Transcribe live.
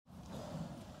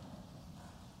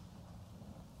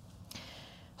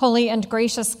Holy and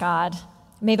gracious God,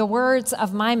 may the words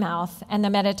of my mouth and the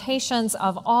meditations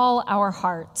of all our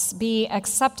hearts be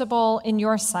acceptable in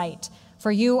your sight,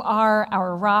 for you are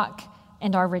our rock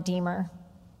and our Redeemer.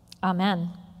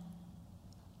 Amen.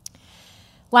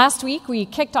 Last week, we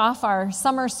kicked off our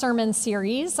summer sermon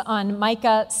series on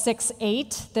Micah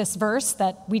 6:8, this verse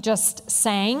that we just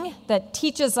sang, that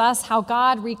teaches us how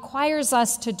God requires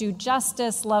us to do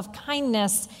justice, love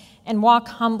kindness, and walk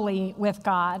humbly with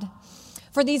God.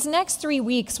 For these next 3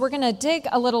 weeks, we're going to dig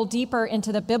a little deeper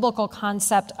into the biblical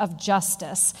concept of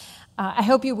justice. I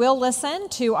hope you will listen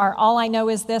to our All I Know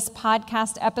Is This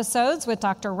podcast episodes with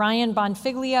Dr. Ryan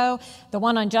Bonfiglio. The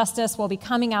one on justice will be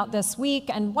coming out this week.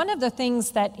 And one of the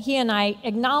things that he and I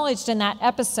acknowledged in that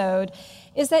episode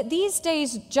is that these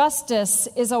days justice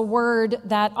is a word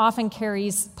that often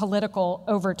carries political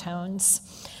overtones.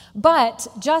 But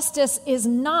justice is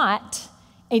not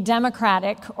a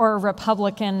Democratic or a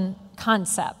Republican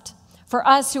concept. For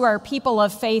us who are people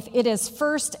of faith, it is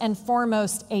first and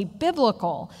foremost a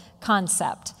biblical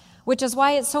concept, which is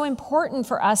why it's so important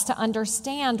for us to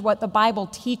understand what the Bible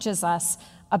teaches us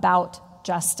about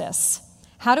justice.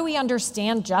 How do we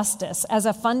understand justice as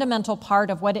a fundamental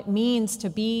part of what it means to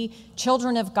be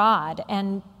children of God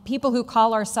and people who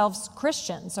call ourselves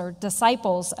Christians or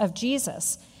disciples of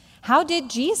Jesus? How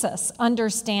did Jesus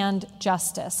understand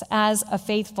justice as a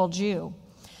faithful Jew?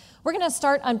 We're going to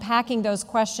start unpacking those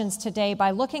questions today by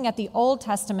looking at the Old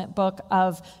Testament book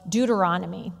of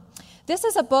Deuteronomy. This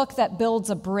is a book that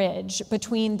builds a bridge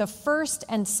between the first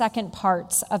and second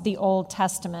parts of the Old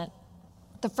Testament.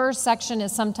 The first section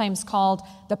is sometimes called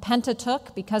the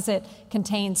Pentateuch because it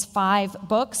contains 5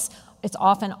 books. It's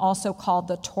often also called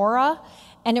the Torah,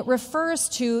 and it refers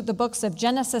to the books of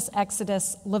Genesis,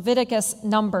 Exodus, Leviticus,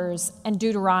 Numbers, and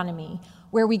Deuteronomy,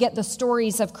 where we get the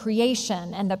stories of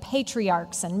creation and the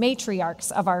patriarchs and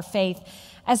matriarchs of our faith,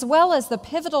 as well as the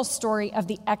pivotal story of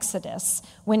the Exodus,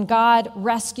 when God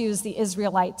rescues the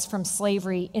Israelites from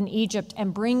slavery in Egypt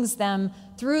and brings them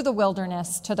through the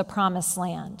wilderness to the Promised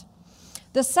Land.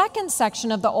 The second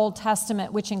section of the Old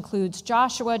Testament, which includes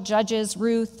Joshua, Judges,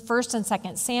 Ruth, 1st and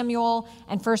 2nd Samuel,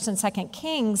 and 1st and 2nd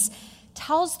Kings,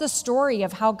 tells the story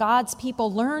of how God's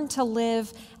people learn to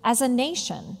live as a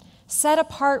nation, set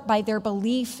apart by their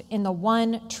belief in the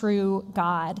one true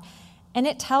God. And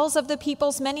it tells of the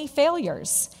people's many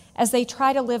failures as they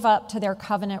try to live up to their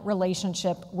covenant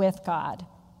relationship with God.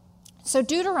 So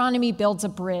Deuteronomy builds a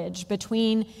bridge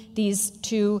between these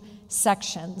 2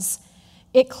 sections.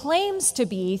 It claims to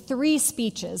be 3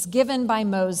 speeches given by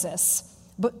Moses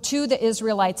to the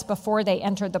Israelites before they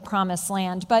entered the Promised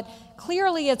Land, but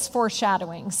clearly it's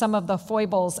foreshadowing some of the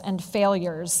foibles and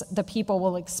failures the people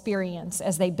will experience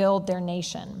as they build their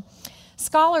nation.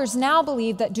 Scholars now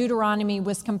believe that Deuteronomy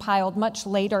was compiled much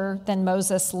later than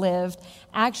Moses lived,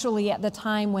 actually at the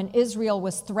time when Israel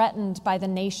was threatened by the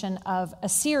nation of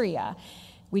Assyria.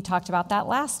 We talked about that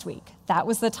last week. That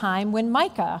was the time when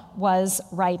Micah was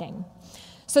writing.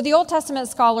 So the Old Testament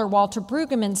scholar Walter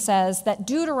Brueggemann says that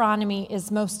Deuteronomy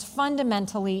is most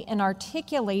fundamentally an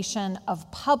articulation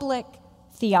of public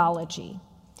theology.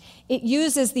 It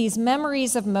uses these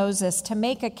memories of Moses to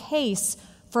make a case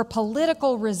for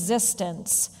political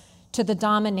resistance to the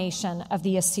domination of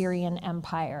the Assyrian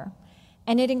Empire.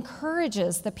 And it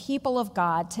encourages the people of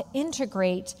God to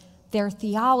integrate their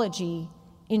theology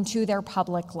into their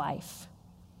public life.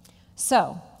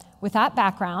 So, with that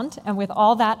background and with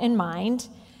all that in mind,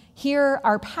 hear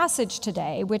our passage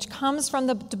today, which comes from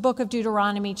the book of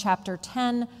Deuteronomy, chapter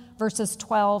 10, verses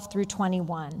 12 through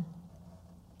 21.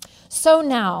 So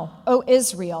now, O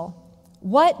Israel,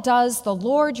 what does the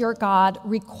Lord your God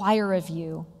require of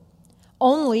you?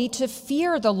 Only to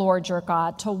fear the Lord your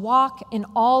God, to walk in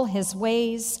all his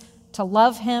ways, to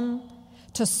love him,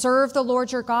 to serve the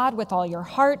Lord your God with all your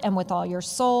heart and with all your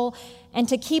soul, and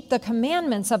to keep the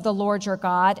commandments of the Lord your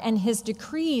God and his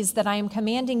decrees that I am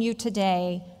commanding you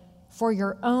today for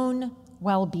your own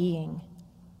well-being.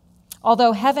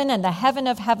 Although heaven and the heaven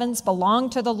of heavens belong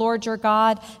to the Lord your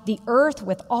God, the earth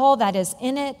with all that is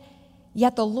in it,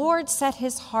 yet the Lord set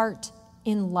his heart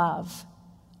in love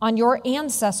on your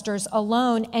ancestors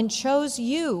alone and chose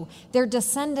you, their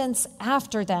descendants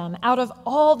after them, out of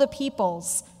all the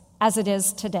peoples, as it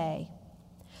is today.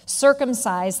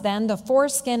 Circumcise then the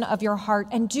foreskin of your heart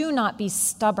and do not be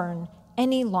stubborn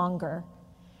any longer.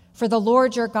 For the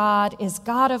Lord your God is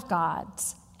God of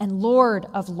gods and Lord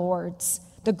of lords,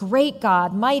 the great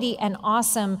God, mighty and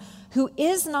awesome, who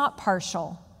is not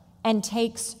partial and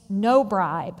takes no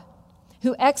bribe,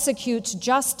 who executes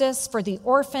justice for the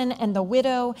orphan and the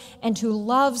widow, and who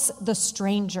loves the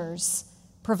strangers,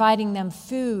 providing them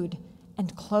food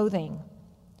and clothing.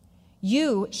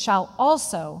 You shall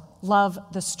also love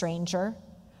the stranger,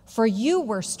 for you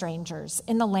were strangers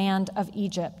in the land of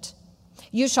Egypt.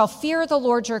 You shall fear the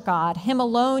Lord your God. Him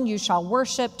alone you shall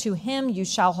worship. To him you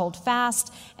shall hold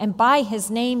fast, and by his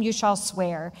name you shall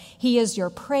swear. He is your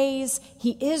praise.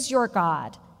 He is your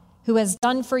God, who has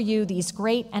done for you these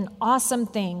great and awesome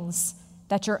things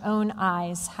that your own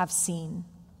eyes have seen.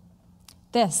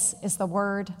 This is the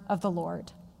word of the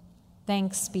Lord.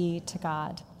 Thanks be to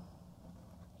God.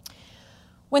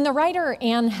 When the writer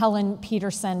Anne Helen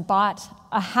Petersen bought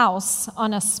a house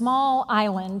on a small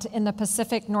island in the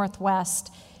Pacific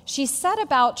Northwest, she set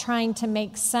about trying to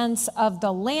make sense of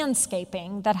the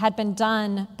landscaping that had been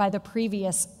done by the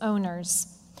previous owners.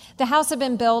 The house had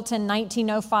been built in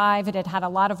 1905. It had had a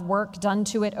lot of work done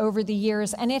to it over the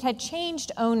years, and it had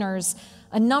changed owners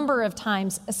a number of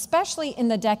times, especially in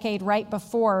the decade right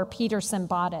before Petersen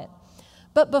bought it.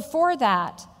 But before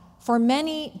that, for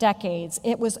many decades,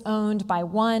 it was owned by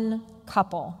one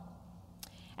couple.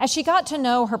 As she got to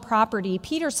know her property,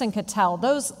 Petersen could tell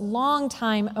those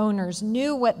longtime owners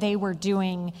knew what they were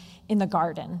doing in the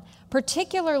garden,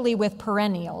 particularly with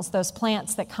perennials, those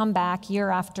plants that come back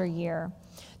year after year.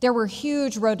 There were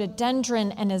huge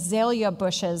rhododendron and azalea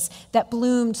bushes that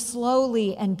bloomed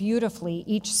slowly and beautifully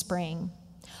each spring.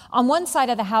 On one side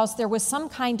of the house, there was some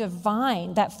kind of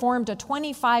vine that formed a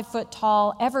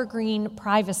 25-foot-tall evergreen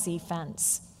privacy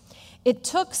fence. It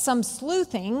took some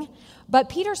sleuthing, but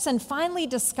Petersen finally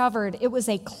discovered it was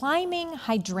a climbing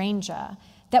hydrangea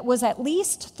that was at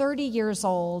least 30 years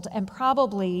old and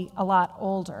probably a lot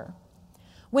older.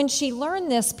 When she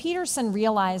learned this, Petersen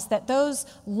realized that those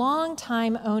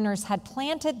longtime owners had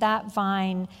planted that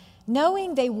vine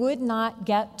knowing they would not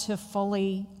get to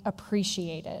fully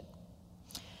appreciate it.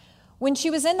 When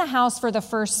she was in the house for the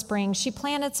first spring, she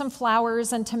planted some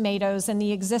flowers and tomatoes in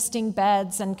the existing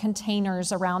beds and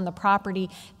containers around the property.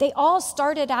 They all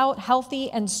started out healthy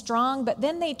and strong, but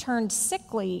then they turned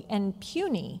sickly and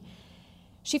puny.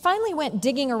 She finally went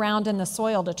digging around in the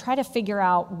soil to try to figure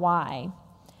out why.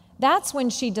 That's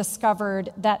when she discovered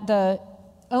that the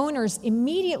owners,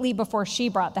 immediately before she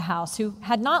bought the house, who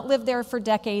had not lived there for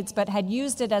decades but had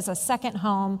used it as a second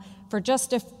home for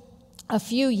just a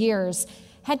few years,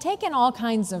 had taken all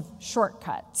kinds of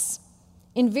shortcuts.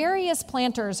 In various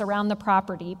planters around the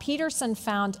property, Petersen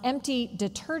found empty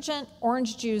detergent,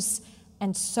 orange juice,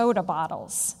 and soda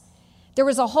bottles. There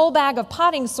was a whole bag of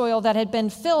potting soil that had been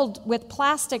filled with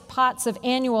plastic pots of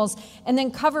annuals and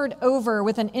then covered over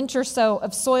with an inch or so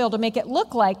of soil to make it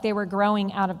look like they were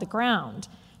growing out of the ground.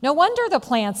 No wonder the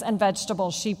plants and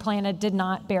vegetables she planted did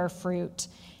not bear fruit.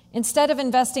 Instead of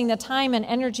investing the time and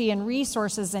energy and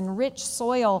resources in rich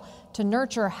soil to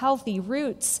nurture healthy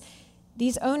roots,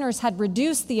 these owners had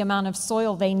reduced the amount of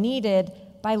soil they needed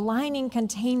by lining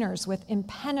containers with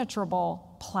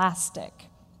impenetrable plastic.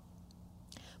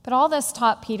 But all this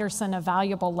taught Petersen a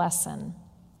valuable lesson,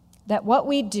 that what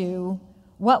we do,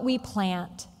 what we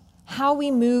plant, how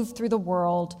we move through the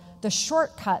world, the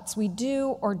shortcuts we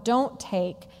do or don't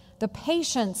take, the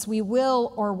patience we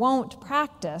will or won't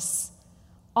practice,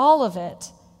 all of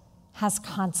it has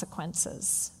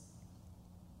consequences.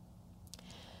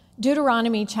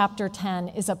 Deuteronomy chapter 10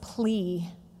 is a plea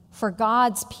for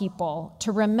God's people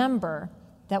to remember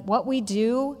that what we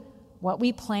do, what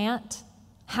we plant,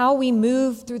 how we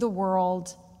move through the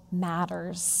world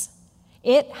matters.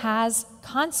 It has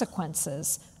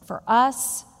consequences for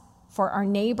us, for our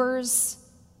neighbors,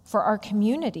 for our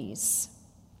communities.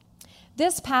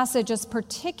 This passage is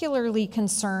particularly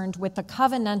concerned with the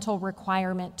covenantal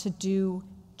requirement to do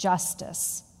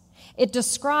justice. It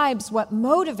describes what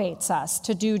motivates us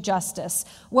to do justice,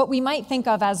 what we might think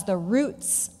of as the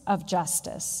roots of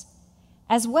justice,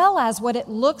 as well as what it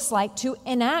looks like to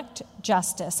enact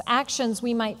justice, actions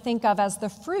we might think of as the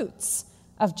fruits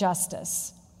of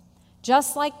justice.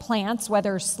 Just like plants,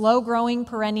 whether slow-growing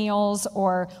perennials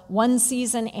or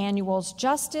one-season annuals,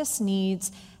 justice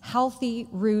needs healthy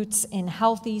roots in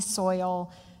healthy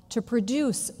soil to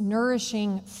produce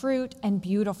nourishing fruit and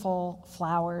beautiful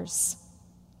flowers.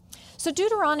 So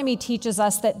Deuteronomy teaches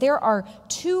us that there are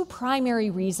two primary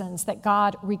reasons that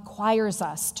God requires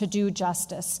us to do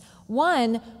justice.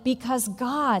 One, because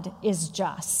God is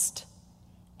just.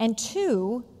 And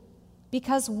two,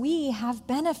 because we have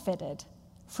benefited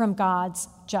from God's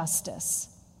justice.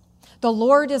 The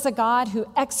Lord is a God who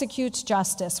executes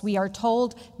justice. We are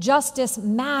told justice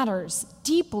matters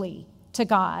deeply to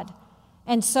God.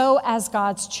 And so, as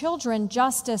God's children,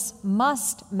 justice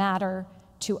must matter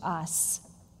to us.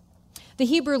 The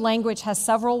Hebrew language has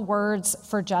several words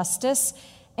for justice,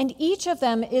 and each of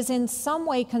them is in some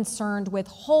way concerned with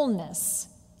wholeness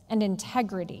and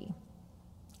integrity.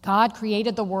 God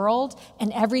created the world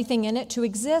and everything in it to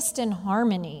exist in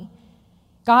harmony.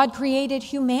 God created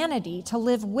humanity to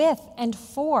live with and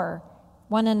for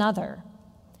one another.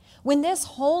 When this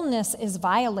wholeness is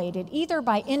violated, either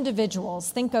by individuals,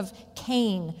 think of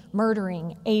Cain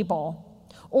murdering Abel,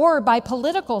 or by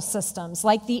political systems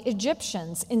like the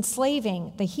Egyptians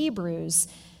enslaving the Hebrews,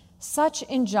 such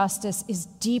injustice is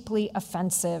deeply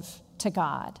offensive to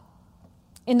God.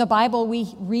 In the Bible,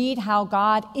 we read how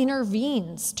God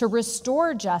intervenes to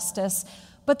restore justice,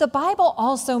 but the Bible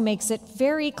also makes it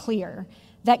very clear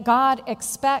that God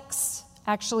expects,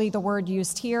 actually the word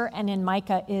used here and in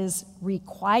Micah is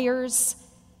requires,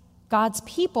 God's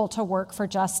people to work for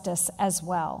justice as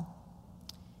well.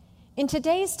 In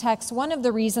today's text, one of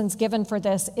the reasons given for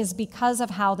this is because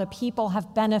of how the people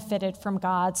have benefited from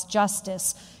God's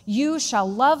justice. You shall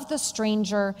love the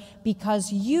stranger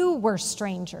because you were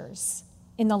strangers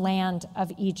in the land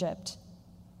of Egypt.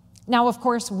 Now, of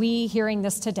course, we hearing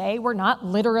this today, we're not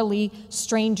literally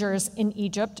strangers in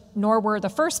Egypt, nor were the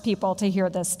first people to hear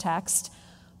this text.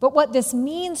 But what this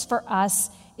means for us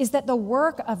is that the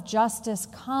work of justice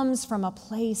comes from a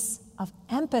place of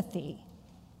empathy.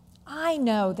 I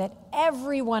know that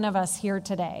every one of us here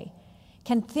today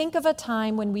can think of a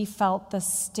time when we felt the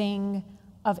sting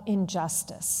of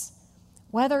injustice.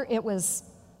 Whether it was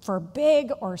for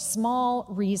big or small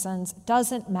reasons,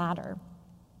 doesn't matter.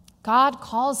 God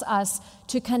calls us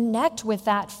to connect with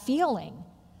that feeling,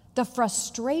 the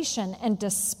frustration and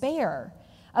despair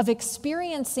of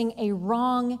experiencing a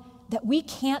wrong that we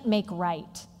can't make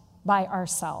right by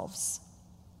ourselves.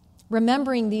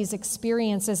 Remembering these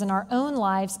experiences in our own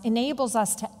lives enables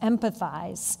us to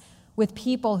empathize with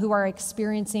people who are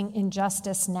experiencing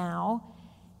injustice now,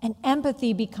 and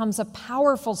empathy becomes a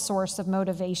powerful source of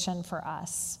motivation for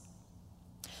us.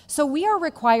 So we are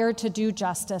required to do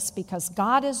justice because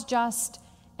God is just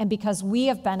and because we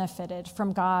have benefited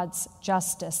from God's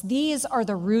justice. These are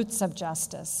the roots of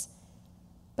justice.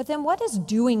 But then what does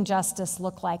doing justice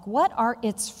look like? What are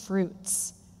its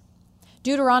fruits?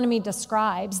 Deuteronomy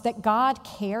describes that God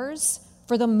cares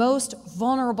for the most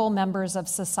vulnerable members of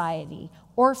society,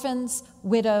 orphans,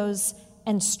 widows,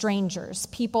 and strangers,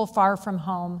 people far from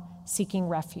home seeking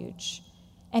refuge.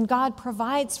 And God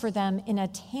provides for them in a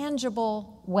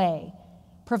tangible way,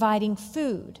 providing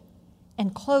food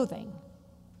and clothing.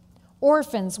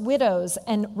 Orphans, widows,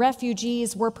 and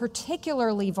refugees were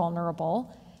particularly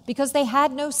vulnerable because they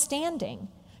had no standing,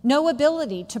 no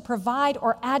ability to provide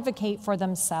or advocate for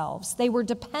themselves. They were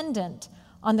dependent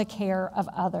on the care of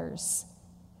others.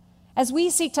 As we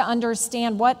seek to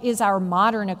understand what is our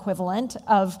modern equivalent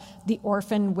of the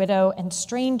orphan, widow, and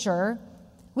stranger,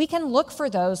 we can look for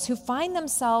those who find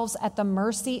themselves at the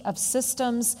mercy of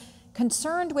systems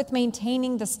concerned with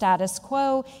maintaining the status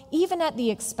quo, even at the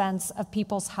expense of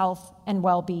people's health and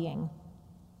well-being.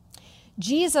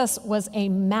 Jesus was a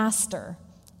master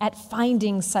at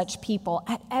finding such people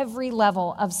at every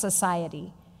level of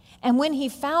society. And when he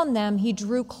found them, he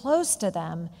drew close to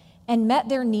them and met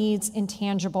their needs in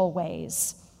tangible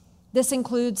ways. This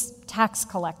includes tax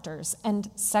collectors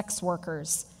and sex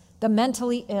workers, the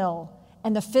mentally ill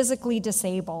and the physically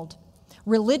disabled,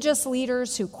 religious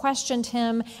leaders who questioned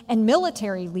him, and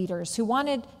military leaders who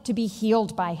wanted to be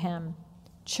healed by him,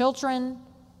 children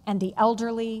and the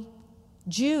elderly,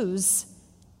 Jews,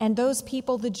 and those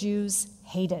people the Jews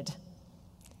hated.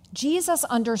 Jesus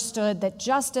understood that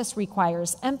justice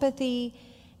requires empathy,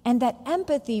 and that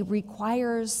empathy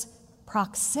requires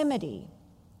proximity.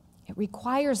 It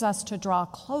requires us to draw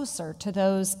closer to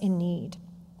those in need.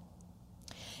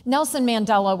 Nelson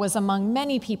Mandela was among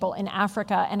many people in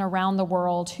Africa and around the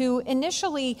world who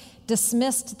initially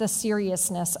dismissed the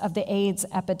seriousness of the AIDS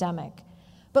epidemic,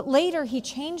 but later he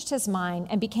changed his mind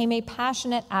and became a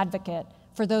passionate advocate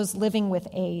for those living with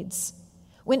AIDS.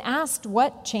 When asked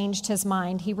what changed his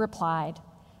mind, he replied,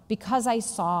 "Because I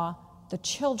saw the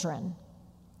children."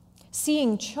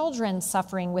 Seeing children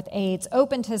suffering with AIDS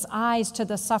opened his eyes to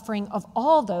the suffering of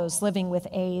all those living with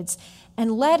AIDS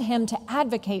and led him to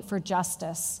advocate for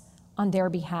justice on their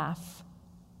behalf.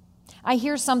 I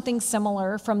hear something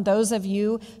similar from those of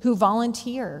you who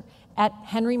volunteer at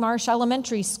Henry Marsh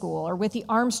Elementary School or with the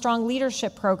Armstrong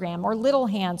Leadership Program or Little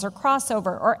Hands or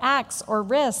Crossover or ACTS or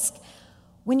RISC.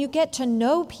 When you get to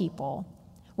know people,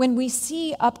 when we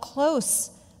see up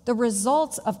close the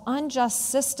results of unjust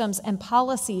systems and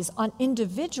policies on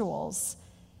individuals,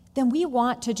 then we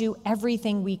want to do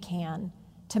everything we can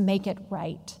to make it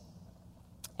right.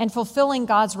 And fulfilling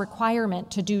God's requirement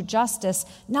to do justice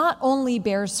not only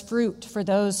bears fruit for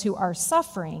those who are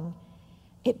suffering,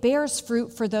 it bears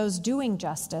fruit for those doing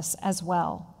justice as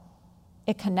well.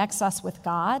 It connects us with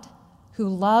God, who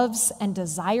loves and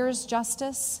desires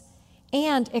justice,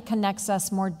 and it connects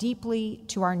us more deeply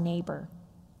to our neighbor.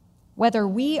 Whether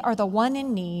we are the one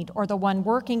in need or the one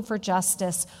working for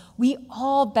justice, we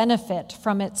all benefit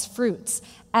from its fruits.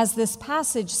 As this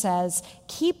passage says,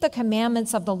 keep the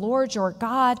commandments of the Lord your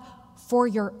God for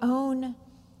your own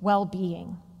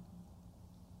well-being.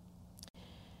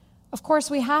 Of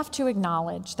course, we have to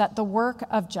acknowledge that the work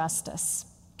of justice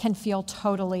can feel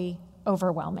totally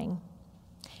overwhelming.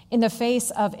 In the face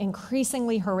of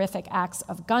increasingly horrific acts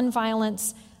of gun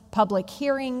violence, public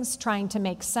hearings trying to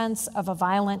make sense of a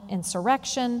violent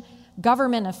insurrection,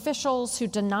 government officials who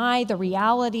deny the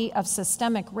reality of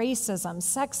systemic racism,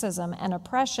 sexism, and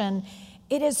oppression,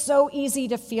 it is so easy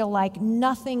to feel like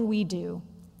nothing we do,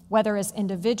 whether as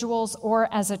individuals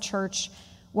or as a church,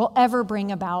 will ever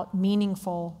bring about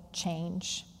meaningful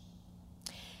change.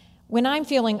 When I'm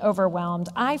feeling overwhelmed,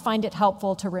 I find it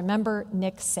helpful to remember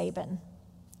Nick Saban.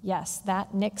 Yes,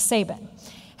 that Nick Saban.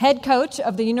 Head coach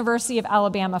of the University of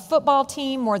Alabama football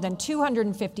team, more than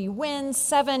 250 wins,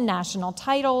 7 national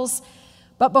titles.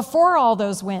 But before all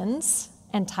those wins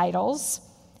and titles,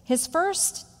 his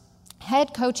first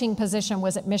head coaching position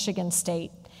was at Michigan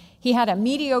State. He had a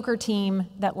mediocre team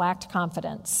that lacked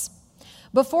confidence.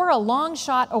 Before a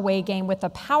long-shot away game with the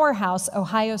powerhouse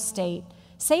Ohio State,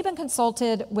 Saban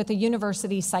consulted with a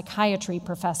university psychiatry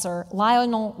professor,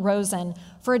 Lionel Rosen,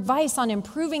 for advice on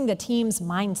improving the team's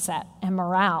mindset and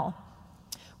morale.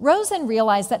 Rosen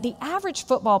realized that the average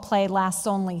football play lasts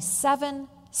only 7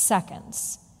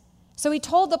 seconds. So he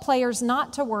told the players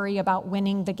not to worry about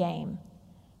winning the game.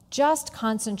 Just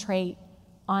concentrate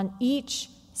on each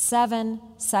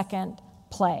 7-second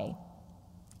play.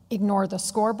 Ignore the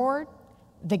scoreboard,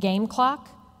 the game clock,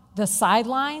 the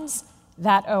sidelines,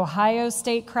 that Ohio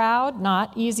State crowd,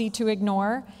 not easy to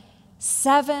ignore.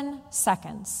 7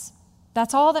 seconds.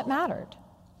 That's all that mattered.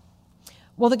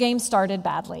 Well, the game started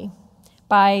badly.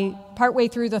 By partway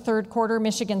through the third quarter,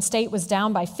 Michigan State was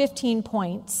down by 15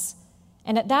 points.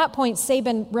 And at that point,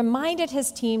 Saban reminded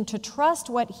his team to trust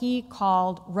what he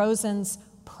called Rosen's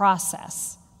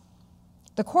process.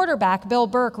 The quarterback, Bill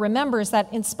Burke, remembers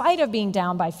that in spite of being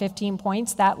down by 15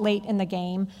 points that late in the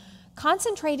game,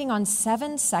 concentrating on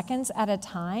 7 seconds at a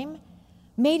time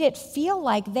made it feel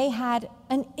like they had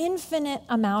an infinite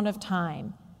amount of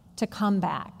time to come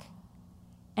back.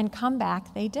 And come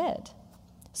back they did,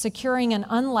 securing an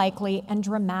unlikely and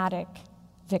dramatic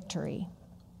victory.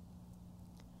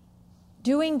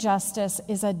 Doing justice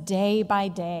is a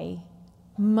day-by-day,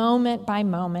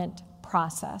 moment-by-moment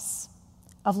process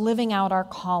of living out our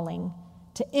calling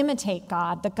to imitate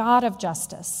God, the God of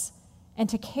justice, and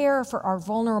to care for our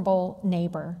vulnerable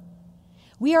neighbor.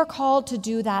 We are called to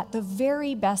do that the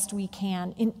very best we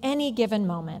can in any given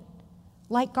moment,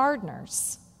 like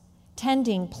gardeners,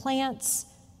 tending plants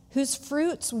whose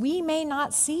fruits we may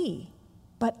not see,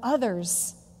 but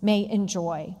others may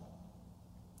enjoy.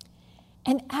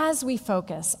 And as we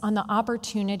focus on the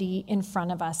opportunity in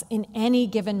front of us in any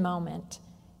given moment,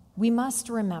 we must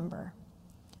remember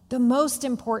the most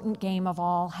important game of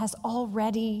all has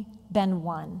already been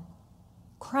won.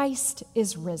 Christ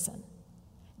is risen.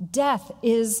 Death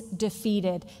is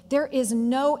defeated. There is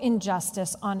no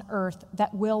injustice on earth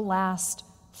that will last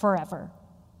forever.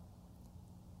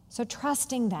 So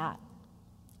trusting that,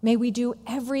 may we do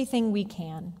everything we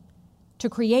can to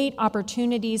create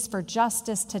opportunities for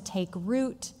justice to take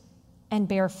root and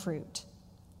bear fruit,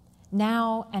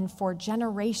 now and for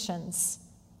generations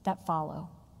that follow.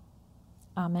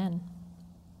 Amen.